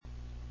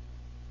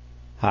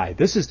Hi,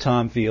 this is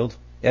Tom Field,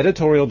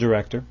 Editorial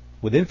Director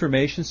with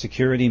Information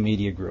Security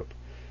Media Group.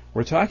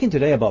 We're talking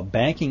today about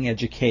banking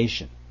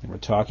education, and we're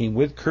talking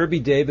with Kirby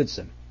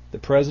Davidson, the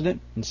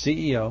President and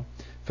CEO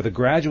for the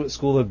Graduate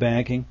School of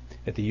Banking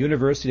at the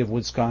University of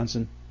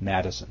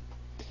Wisconsin-Madison.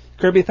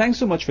 Kirby, thanks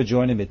so much for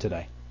joining me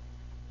today.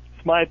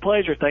 It's my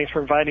pleasure. Thanks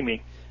for inviting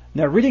me.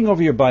 Now, reading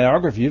over your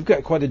biography, you've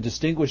got quite a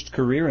distinguished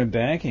career in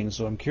banking,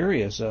 so I'm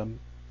curious to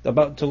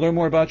learn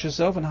more about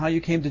yourself and how you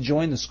came to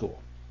join the school.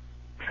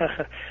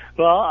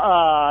 Well,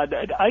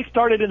 I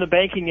started in the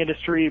banking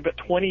industry about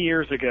 20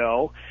 years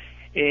ago,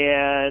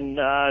 and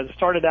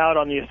started out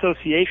on the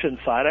association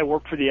side. I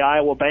worked for the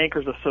Iowa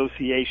Bankers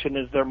Association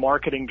as their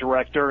marketing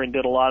director and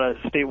did a lot of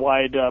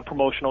statewide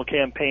promotional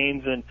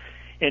campaigns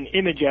and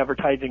image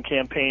advertising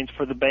campaigns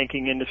for the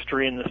banking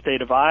industry in the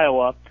state of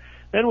Iowa.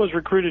 Then was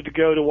recruited to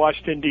go to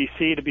Washington,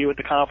 D.C. to be with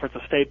the Conference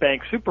of State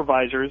Bank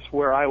Supervisors,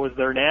 where I was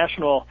their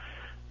national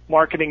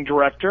marketing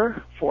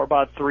director for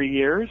about 3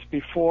 years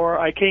before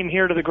I came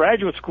here to the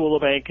Graduate School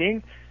of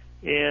Banking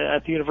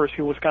at the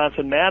University of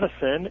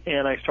Wisconsin-Madison,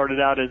 and I started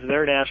out as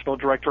their national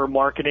director of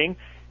marketing,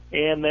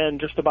 and then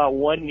just about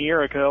 1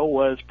 year ago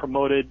was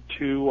promoted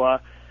to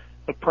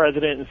the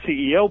president and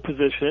CEO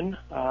position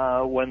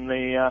when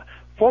the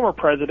former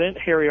president,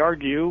 Harry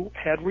Argue,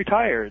 had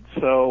retired.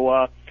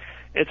 So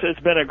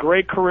it's been a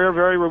great career,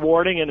 very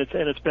rewarding, and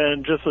it's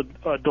been just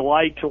a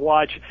delight to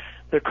watch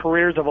the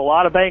careers of a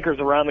lot of bankers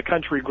around the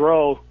country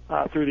grow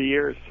through the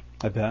years.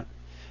 I bet.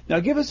 Now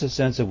give us a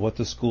sense of what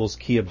the school's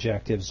key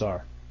objectives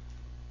are.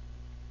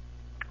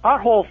 Our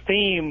whole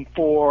theme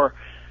for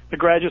the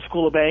Graduate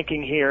School of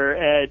Banking here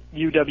at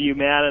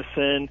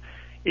UW-Madison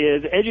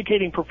is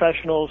educating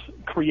professionals,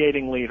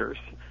 creating leaders.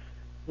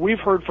 We've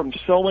heard from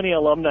so many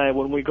alumni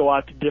when we go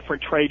out to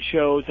different trade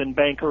shows and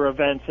banker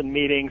events and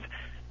meetings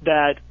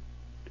that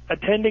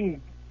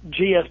attending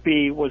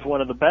GSB was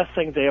one of the best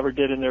things they ever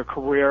did in their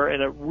career,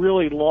 and it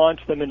really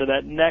launched them into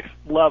that next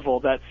level,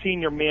 that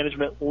senior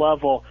management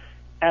level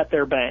at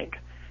their bank.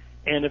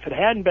 And if it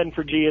hadn't been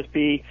for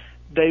GSB,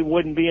 they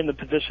wouldn't be in the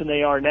position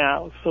they are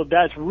now. So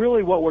that's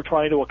really what we're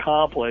trying to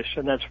accomplish,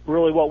 and that's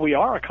really what we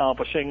are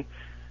accomplishing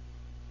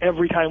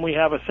every time we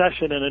have a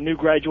session in a new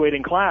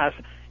graduating class,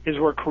 is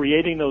we're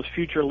creating those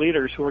future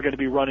leaders who are going to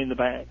be running the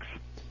banks.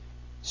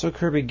 So,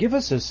 Kirby, give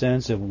us a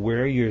sense of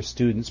where your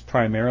students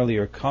primarily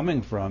are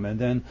coming from, and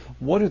then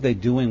what are they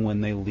doing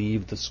when they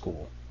leave the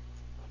school?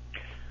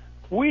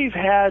 We've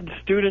had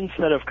students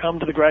that have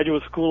come to the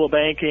Graduate School of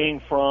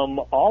Banking from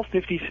all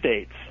 50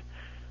 states.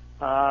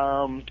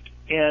 And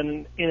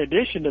in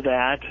addition to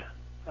that,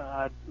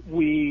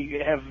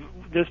 we have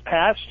this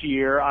past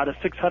year, out of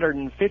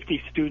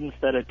 650 students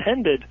that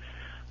attended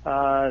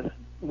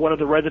one of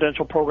the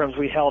residential programs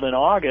we held in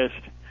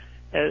August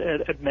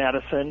at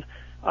Madison,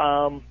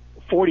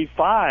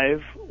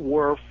 45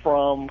 were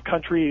from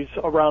countries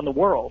around the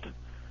world.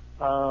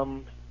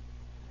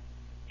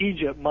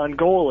 Egypt,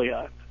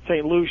 Mongolia,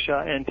 St.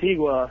 Lucia,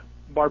 Antigua,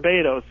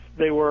 Barbados.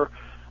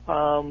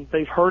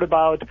 They've heard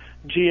about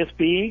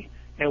GSB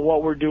and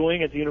what we're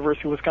doing at the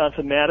University of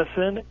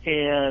Wisconsin-Madison,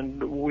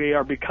 and we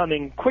are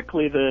becoming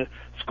quickly the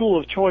school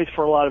of choice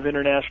for a lot of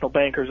international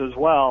bankers as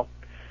well.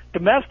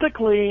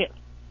 Domestically,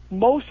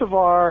 most of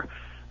our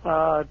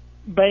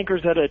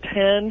bankers that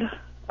attend,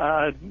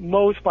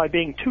 most by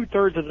being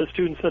 2/3 of the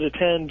students that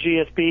attend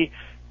GSB,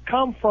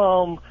 come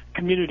from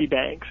community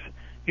banks,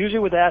 usually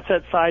with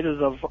asset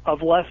sizes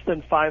of less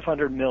than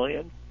 $500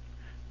 million.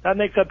 That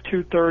makes up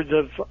 2/3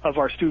 of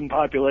our student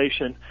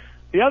population.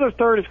 The other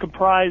third is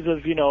comprised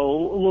of, a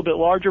little bit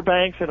larger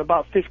banks, and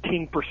about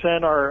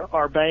 15%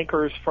 are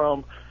bankers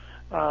from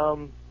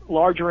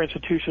larger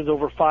institutions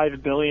over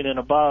 $5 billion and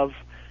above,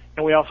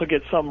 and we also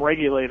get some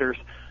regulators.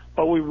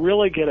 But we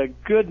really get a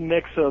good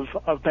mix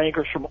of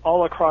bankers from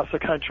all across the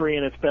country,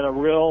 and it's been a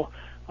real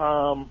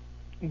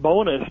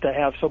bonus to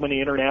have so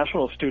many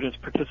international students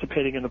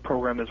participating in the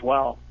program as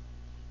well.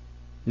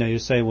 Now, you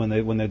say when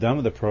they're done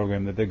with the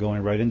program that they're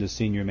going right into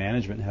senior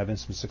management and having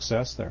some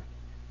success there.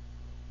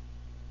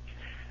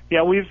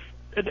 Yeah,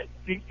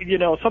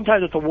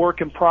 sometimes it's a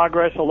work in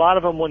progress. A lot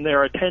of them, when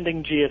they're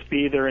attending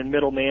GSB, they're in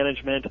middle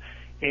management,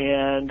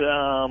 and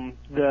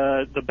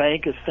the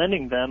bank is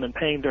sending them and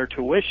paying their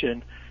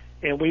tuition.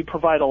 And we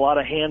provide a lot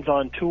of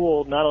hands-on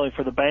tool, not only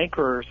for the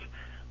bankers,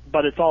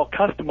 but it's all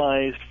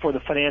customized for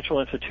the financial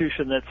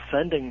institution that's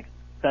sending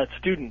that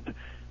student.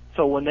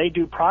 So when they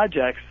do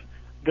projects,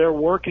 they're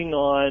working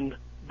on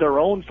their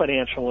own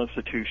financial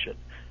institution.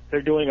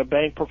 They're doing a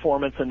bank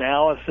performance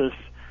analysis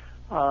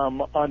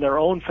on their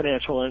own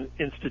financial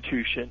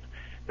institution.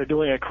 They're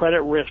doing a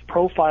credit risk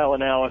profile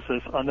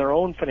analysis on their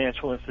own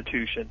financial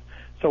institution.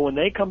 So when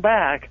they come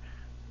back,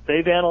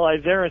 they've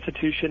analyzed their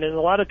institution, and a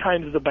lot of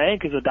times the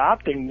bank is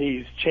adopting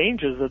these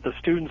changes that the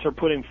students are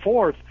putting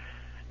forth,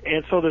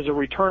 and so there's a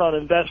return on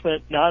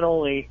investment not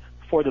only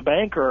for the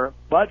banker,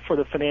 but for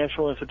the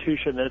financial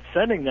institution that's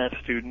sending that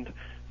student.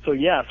 So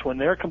yes, when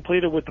they're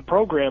completed with the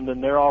program, then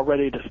they're all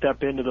ready to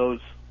step into those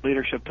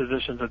leadership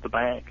positions at the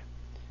bank.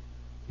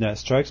 Now, it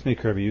strikes me,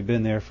 Kirby, you've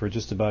been there for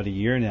just about a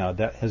year now.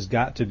 That has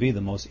got to be the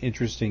most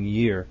interesting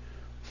year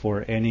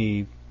for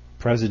any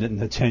president in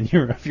the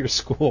tenure of your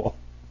school.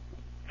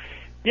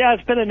 Yeah,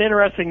 it's been an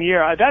interesting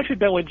year. I've actually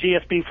been with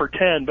GSB for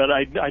 10, but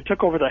I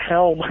took over the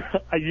helm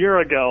a year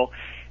ago.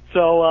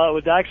 So it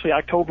was actually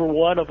October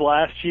 1 of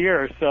last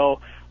year. So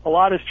a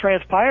lot has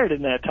transpired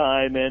in that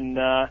time. And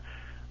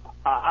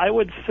I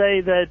would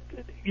say that,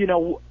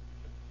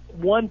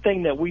 one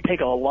thing that we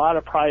take a lot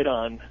of pride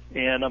on,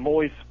 and I'm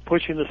always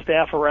pushing the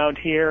staff around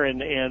here,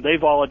 and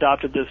they've all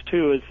adopted this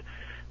too, is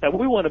that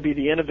we want to be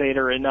the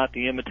innovator and not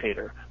the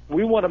imitator.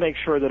 We want to make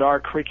sure that our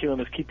curriculum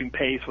is keeping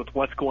pace with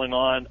what's going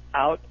on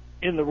out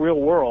in the real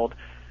world,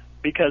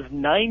 because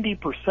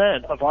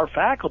 90% of our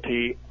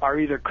faculty are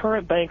either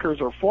current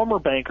bankers or former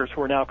bankers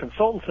who are now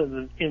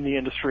consultants in the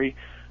industry,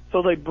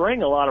 so they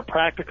bring a lot of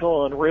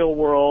practical and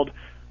real-world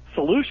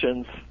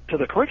solutions to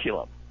the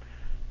curriculum.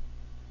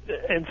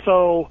 And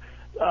so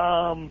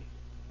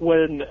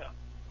when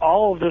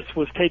all of this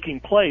was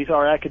taking place,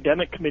 our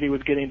academic committee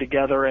was getting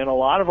together, and a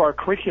lot of our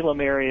curriculum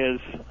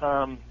areas,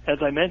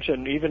 as I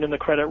mentioned, even in the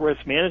credit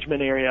risk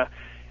management area,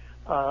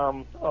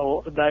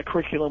 that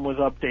curriculum was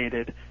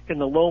updated. In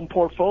the loan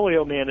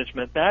portfolio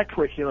management, that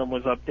curriculum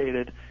was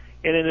updated.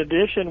 And in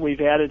addition,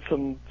 we've added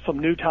some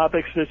new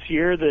topics this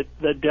year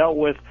that dealt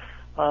with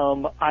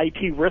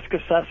IT risk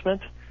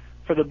assessment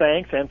for the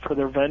banks and for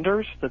their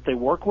vendors that they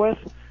work with,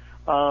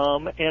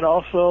 and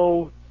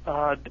also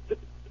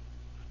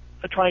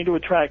trying to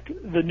attract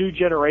the new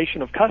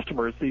generation of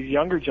customers, these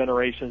younger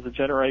generations, the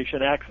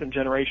Generation X and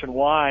Generation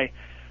Y,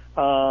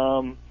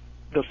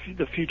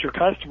 the future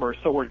customers.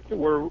 So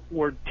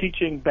we're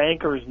teaching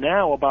bankers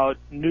now about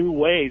new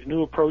ways,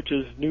 new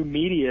approaches, new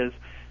medias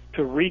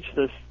to reach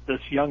this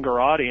younger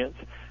audience.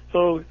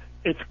 So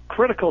it's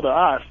critical to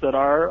us that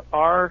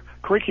our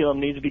curriculum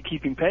needs to be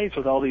keeping pace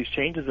with all these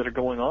changes that are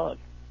going on.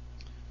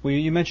 Well,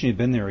 you mentioned you've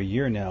been there a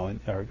year now,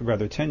 or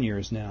rather 10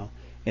 years now,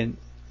 and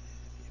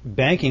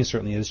banking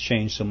certainly has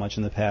changed so much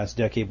in the past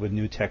decade with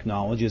new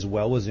technology as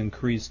well as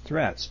increased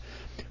threats.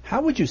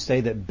 How would you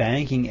say that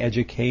banking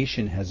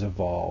education has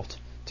evolved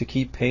to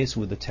keep pace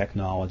with the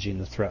technology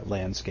and the threat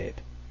landscape?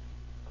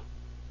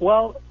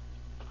 Well,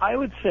 I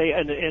would say,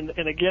 and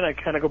again, I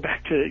kind of go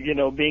back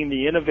to being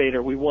the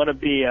innovator. We want to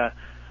be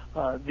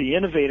the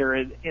innovator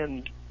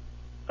in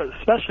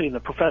especially in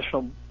the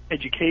professional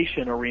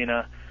education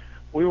arena.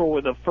 We were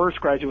with the first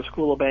graduate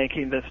school of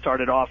banking that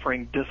started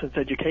offering distance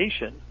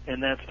education,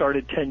 and that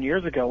started 10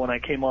 years ago when I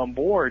came on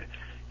board.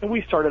 And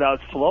we started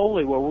out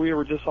slowly where we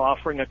were just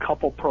offering a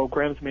couple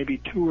programs, maybe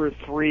 2 or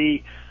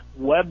 3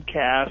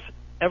 webcasts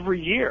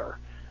every year.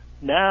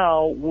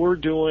 Now we're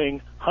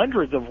doing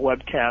hundreds of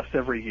webcasts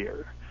every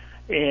year.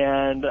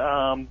 And,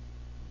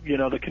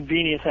 the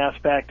convenience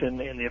aspect and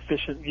the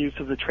efficient use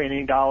of the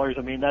training dollars,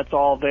 that's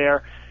all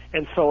there.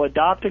 And so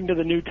adopting to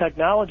the new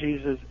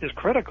technologies is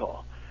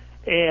critical.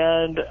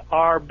 And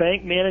our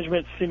bank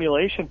management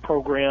simulation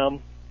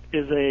program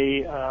is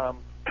a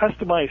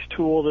customized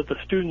tool that the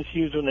students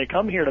use when they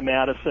come here to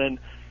Madison,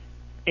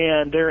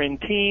 and they're in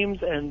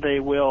teams and they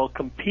will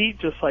compete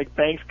just like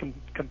banks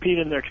compete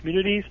in their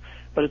communities,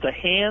 but it's a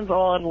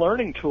hands-on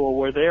learning tool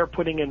where they're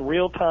putting in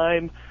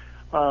real-time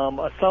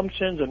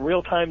assumptions and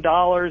real-time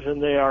dollars,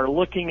 and they are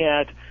looking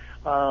at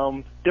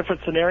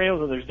different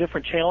scenarios, and there's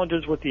different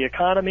challenges with the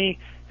economy,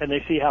 and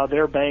they see how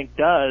their bank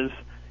does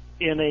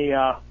in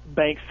a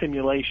bank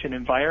simulation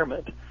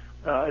environment.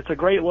 It's a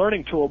great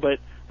learning tool, but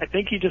I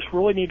think you just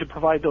really need to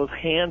provide those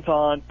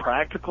hands-on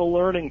practical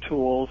learning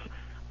tools,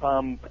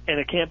 and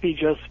it can't be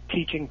just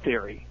teaching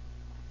theory.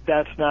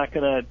 That's not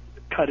going to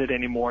cut it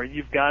anymore.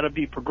 You've got to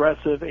be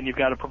progressive, and you've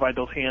got to provide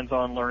those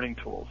hands-on learning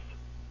tools.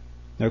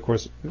 Now, of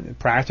course,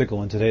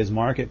 practical in today's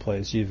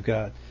marketplace, you've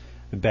got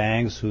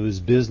banks whose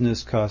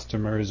business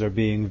customers are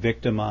being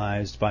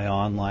victimized by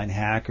online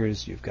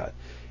hackers. You've got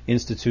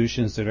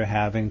institutions that are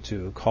having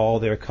to call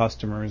their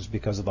customers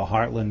because of the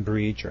Heartland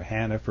breach or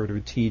Hannaford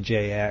or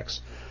TJX.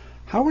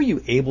 How are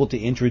you able to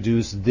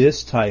introduce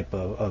this type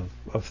of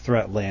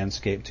threat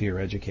landscape to your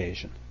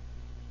education?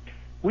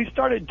 We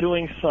started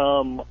doing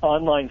some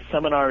online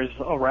seminars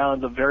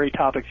around the very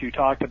topics you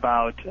talked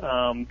about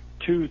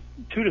 2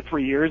 to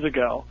 3 years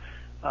ago.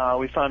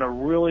 We found a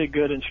really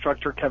good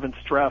instructor, Kevin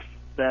Streff,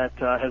 that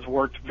has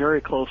worked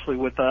very closely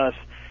with us,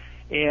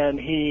 and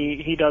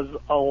he does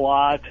a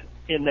lot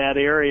in that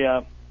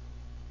area,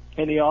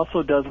 and he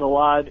also does a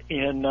lot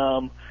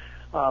in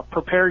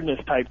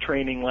preparedness type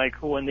training.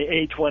 Like when the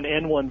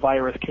H1N1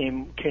 virus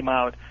came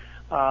out,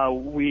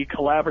 we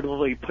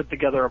collaboratively put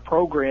together a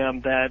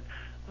program that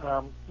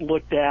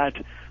looked at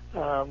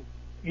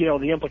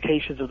the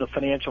implications of the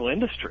financial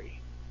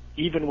industry,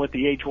 even with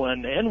the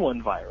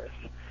H1N1 virus.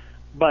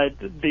 But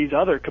these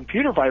other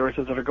computer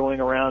viruses that are going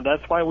around,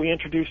 that's why we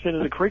introduced into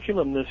the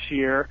curriculum this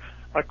year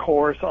a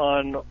course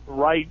on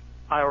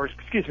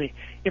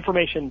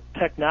information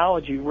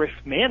technology risk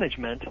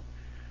management,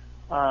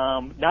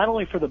 not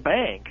only for the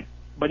bank,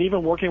 but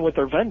even working with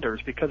their vendors,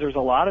 because there's a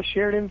lot of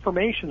shared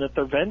information that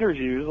their vendors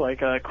use,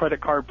 like a credit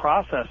card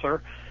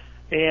processor.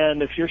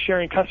 And if you're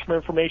sharing customer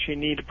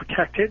information, you need to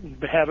protect it and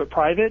have it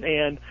private.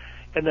 And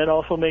and then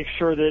also make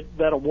sure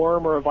that a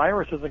worm or a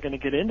virus isn't going to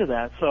get into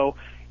that. So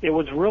it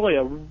was really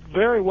a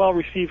very well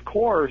received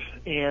course,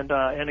 and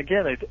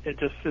again, it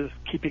just is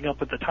keeping up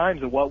with the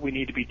times of what we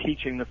need to be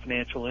teaching the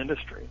financial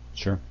industry.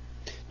 Sure.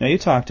 Now you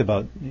talked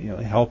about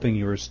helping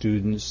your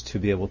students to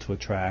be able to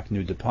attract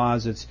new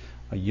deposits,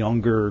 a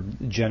younger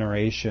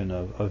generation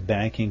of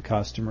banking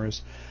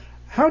customers.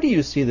 How do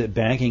you see that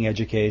banking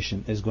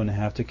education is going to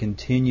have to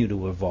continue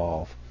to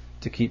evolve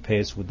to keep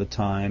pace with the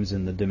times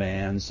and the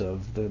demands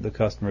of the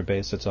customer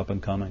base that's up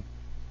and coming?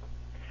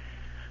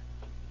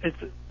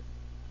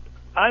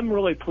 I'm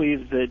really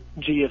pleased that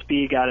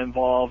GSB got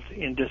involved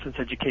in distance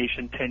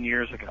education 10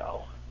 years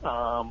ago.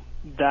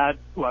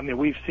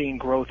 We've seen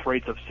growth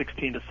rates of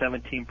 16 to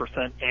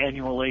 17%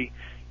 annually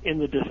in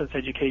the distance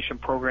education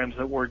programs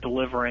that we're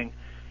delivering,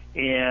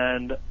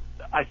 and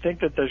I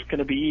think that there's going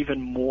to be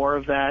even more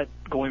of that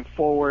going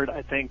forward.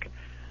 I think,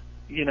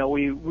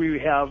 we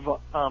have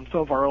some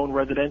of our own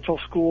residential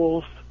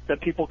schools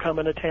that people come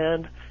and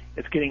attend.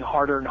 It's getting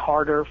harder and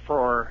harder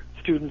for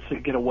students to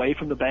get away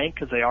from the bank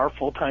because they are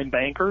full-time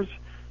bankers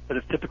that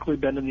have typically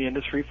been in the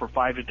industry for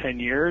 5 to 10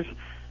 years.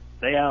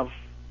 They have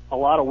a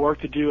lot of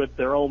work to do at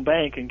their own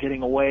bank, and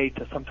getting away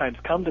to sometimes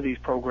come to these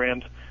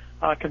programs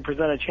can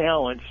present a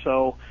challenge.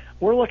 So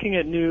we're looking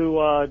at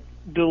new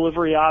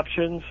delivery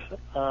options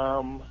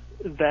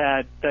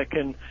that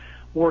can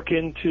work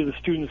into the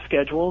student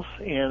schedules,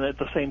 and at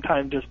the same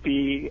time just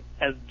be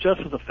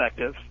just as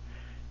effective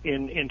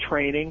in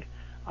training.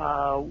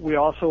 We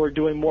also are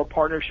doing more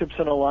partnerships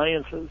and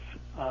alliances.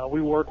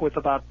 We work with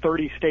about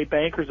 30 state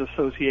bankers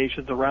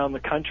associations around the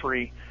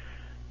country,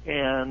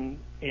 and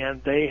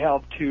they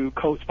help to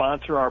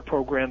co-sponsor our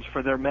programs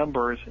for their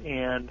members,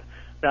 and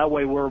that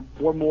way we're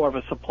more of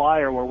a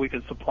supplier where we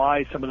can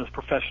supply some of those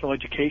professional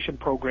education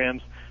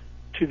programs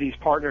to these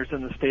partners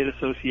in the state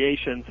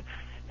associations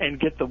and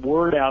get the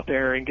word out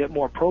there and get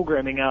more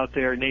programming out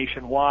there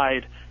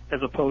nationwide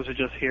as opposed to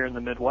just here in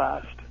the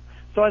Midwest.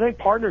 So I think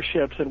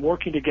partnerships and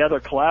working together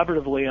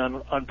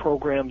collaboratively on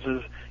programs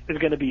is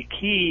going to be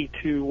key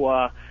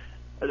to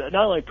not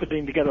only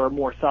putting together a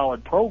more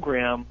solid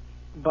program,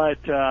 but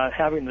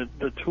having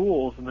the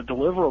tools and the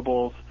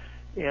deliverables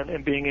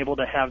and being able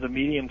to have the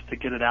mediums to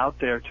get it out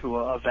there to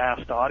a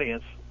vast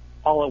audience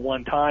all at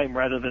one time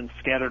rather than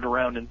scattered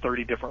around in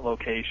 30 different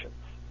locations.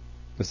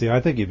 See,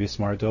 I think you'd be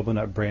smart to open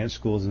up branch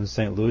schools in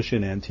St. Lucia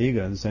and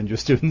Antigua and send your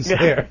students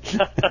there.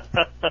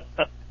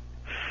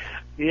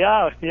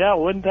 Yeah,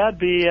 wouldn't that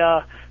be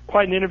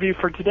quite an interview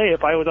for today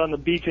if I was on the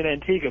beach in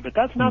Antigua? But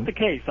that's not the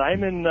case.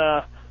 I'm in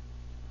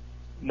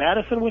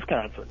Madison,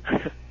 Wisconsin.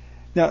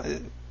 Now,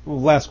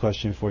 last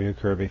question for you,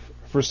 Kirby.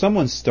 For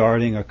someone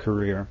starting a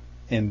career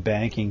in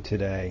banking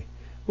today,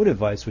 what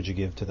advice would you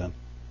give to them?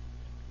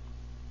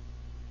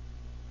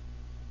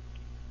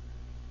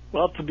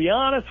 Well, to be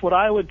honest, what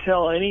I would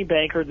tell any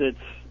banker that's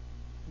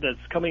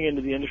coming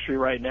into the industry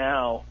right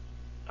now,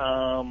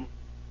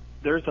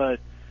 there's going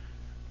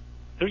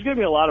to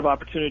be a lot of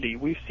opportunity.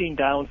 We've seen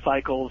down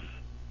cycles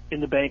in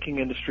the banking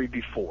industry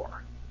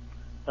before,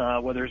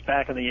 whether it's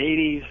back in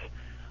the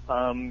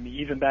 80s,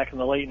 even back in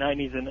the late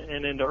 90s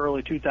and into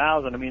early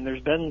 2000. I mean,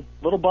 there's been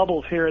little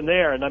bubbles here and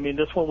there, and I mean,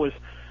 this one was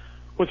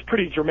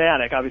pretty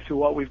dramatic, obviously,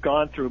 what we've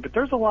gone through. But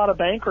there's a lot of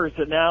bankers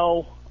that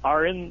now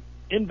are in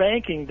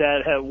banking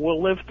that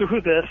will live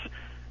through this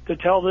to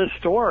tell this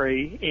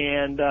story,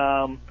 and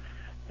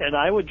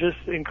I would just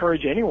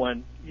encourage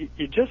anyone,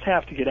 you just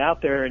have to get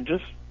out there and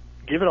just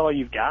give it all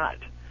you've got.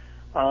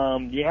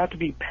 You have to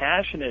be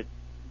passionate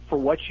for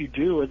what you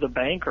do as a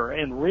banker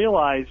and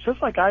realize,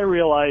 just like I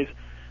realize,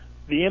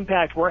 the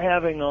impact we're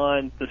having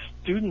on the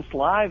students'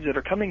 lives that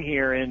are coming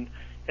here and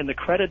the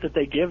credit that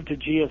they give to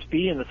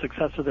GSB and the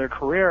success of their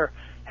career,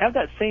 have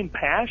that same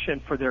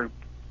passion for their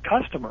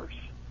customers.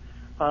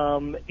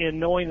 In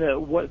knowing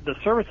that what the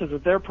services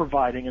that they're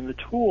providing and the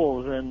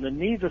tools and the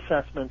needs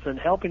assessments and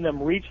helping them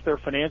reach their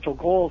financial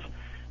goals,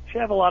 you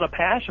have a lot of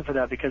passion for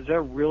that because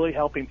they're really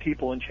helping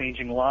people and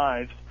changing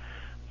lives.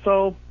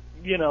 So,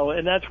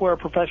 and that's where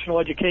professional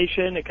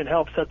education, it can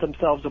help set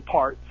themselves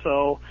apart.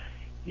 So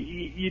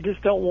you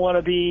just don't want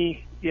to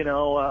be,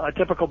 a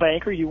typical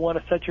banker. You want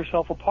to set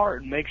yourself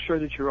apart and make sure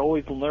that you're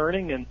always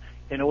learning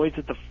and always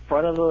at the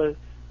front of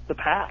the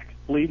pack,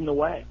 leading the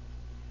way.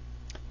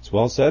 It's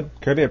well said.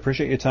 Kirby, I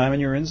appreciate your time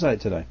and your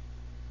insight today.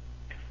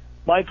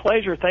 My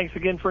pleasure. Thanks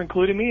again for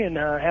including me, and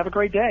have a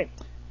great day.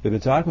 We've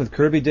been talking with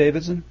Kirby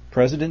Davidson,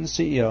 President and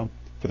CEO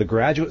for the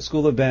Graduate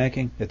School of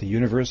Banking at the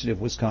University of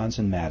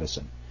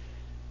Wisconsin-Madison.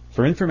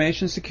 For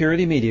Information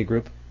Security Media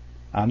Group,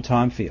 I'm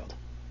Tom Field.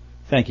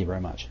 Thank you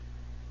very much.